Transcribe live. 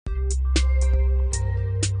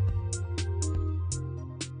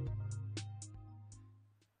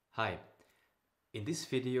Hi, in this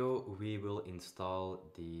video we will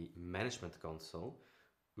install the management console,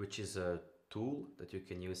 which is a tool that you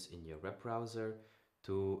can use in your web browser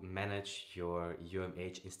to manage your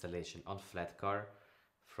UMH installation on Flatcar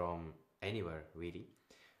from anywhere really.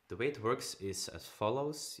 The way it works is as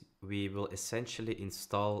follows. We will essentially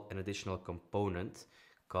install an additional component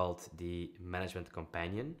called the management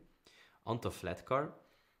companion onto Flatcar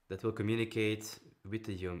that will communicate with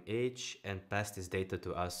the UMH and pass this data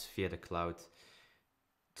to us via the cloud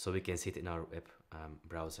so we can see it in our web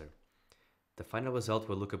browser. The final result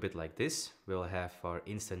will look a bit like this. We'll have our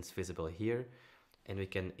instance visible here and we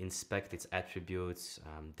can inspect its attributes,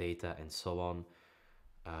 data and so on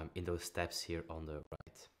in those tabs here on the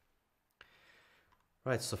right.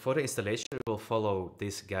 Right, so for the installation, we'll follow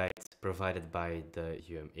this guide provided by the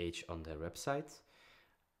UMH on their website.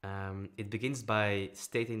 It begins by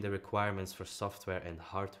stating the requirements for software and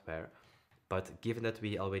hardware, but given that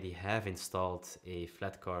we already have installed a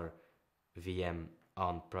Flatcar VM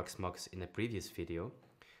on Proxmox in a previous video,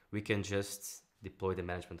 we can just deploy the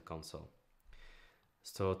management console.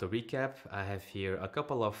 So to recap, I have here a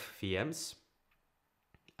couple of VMs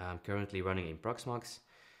currently running in Proxmox,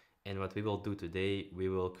 and what we will do today, we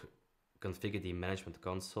will configure the management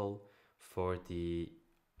console for the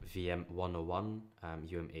VM 101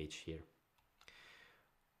 UMH here.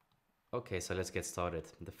 Okay, so let's get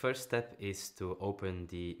started. The first step is to open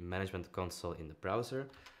the management console in the browser.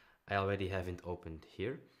 I already have it opened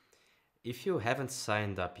here. If you haven't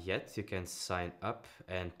signed up yet, you can sign up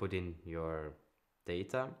and put in your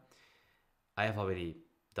data. I have already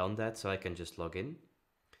done that, so I can just log in.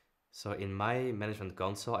 So in my management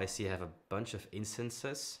console, I see I have a bunch of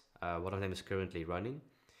instances. One of them is currently running.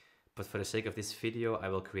 But for the sake of this video, I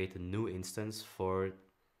will create a new instance for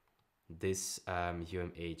this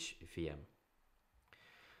UMH VM.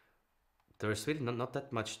 There's really not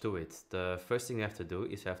that much to it. The first thing you have to do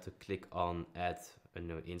is you have to click on Add a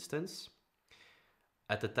new instance.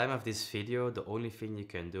 At the time of this video, the only thing you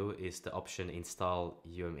can do is the option Install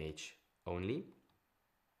UMH only.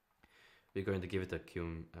 We're going to give it a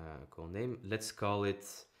cool name. Let's call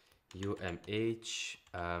it UMH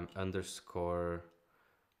underscore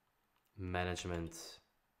management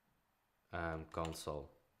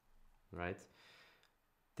console, right?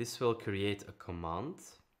 This will create a command,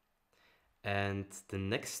 and the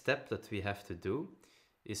next step that we have to do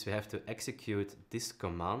is we have to execute this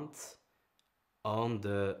command on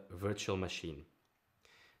the virtual machine.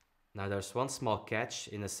 Now there's one small catch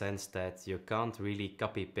in the sense that you can't really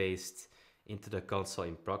copy paste into the console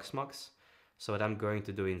in Proxmox. So what I'm going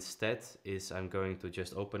to do instead is I'm going to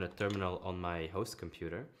just open a terminal on my host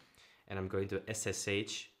computer and I'm going to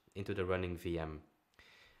SSH into the running VM.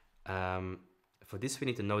 For this, we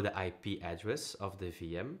need to know the IP address of the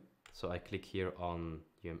VM. So I click here on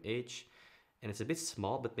UMH, and it's a bit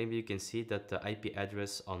small, but maybe you can see that the IP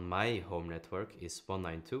address on my home network is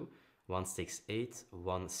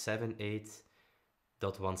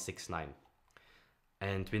 192.168.178.169.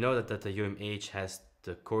 And we know that the UMH has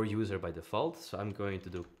the core user by default. So I'm going to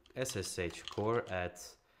do SSH core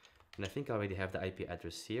at, and I think I already have the IP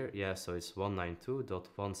address here. Yeah, so it's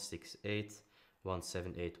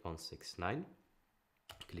 192.168.178.169.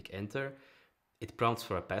 Click enter. It prompts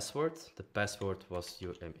for a password. The password was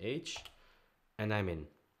UMH, and I'm in.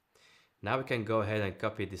 Now we can go ahead and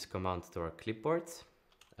copy this command to our clipboard,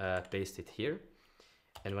 paste it here.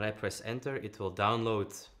 And when I press enter, it will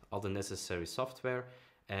download all the necessary software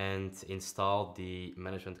and install the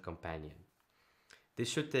management companion. This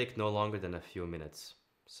should take no longer than a few minutes.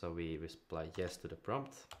 So we reply yes to the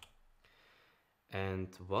prompt. And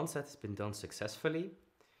once that's been done successfully,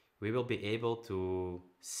 we will be able to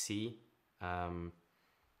see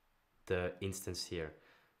the instance here.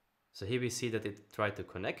 So here we see that it tried to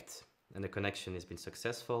connect and the connection has been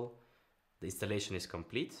successful. The installation is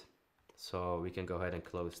complete. So we can go ahead and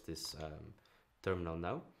close this terminal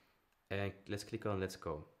now. And let's click on Let's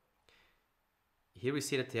Go. Here we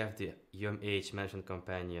see that they have the UMH management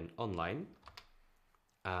companion online.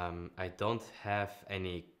 I don't have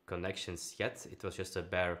any connections yet. It was just a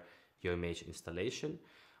bare UMH installation.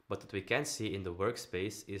 But what we can see in the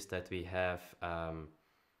workspace is that we have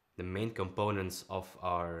the main components of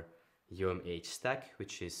our UMH stack,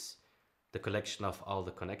 which is the collection of all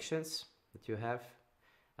the connections that you have.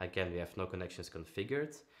 Again, we have no connections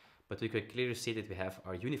configured, but we can clearly see that we have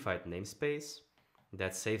our unified namespace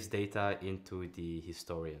that saves data into the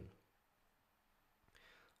historian.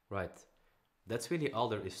 Right. That's really all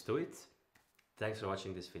there is to it. Thanks for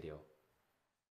watching this video.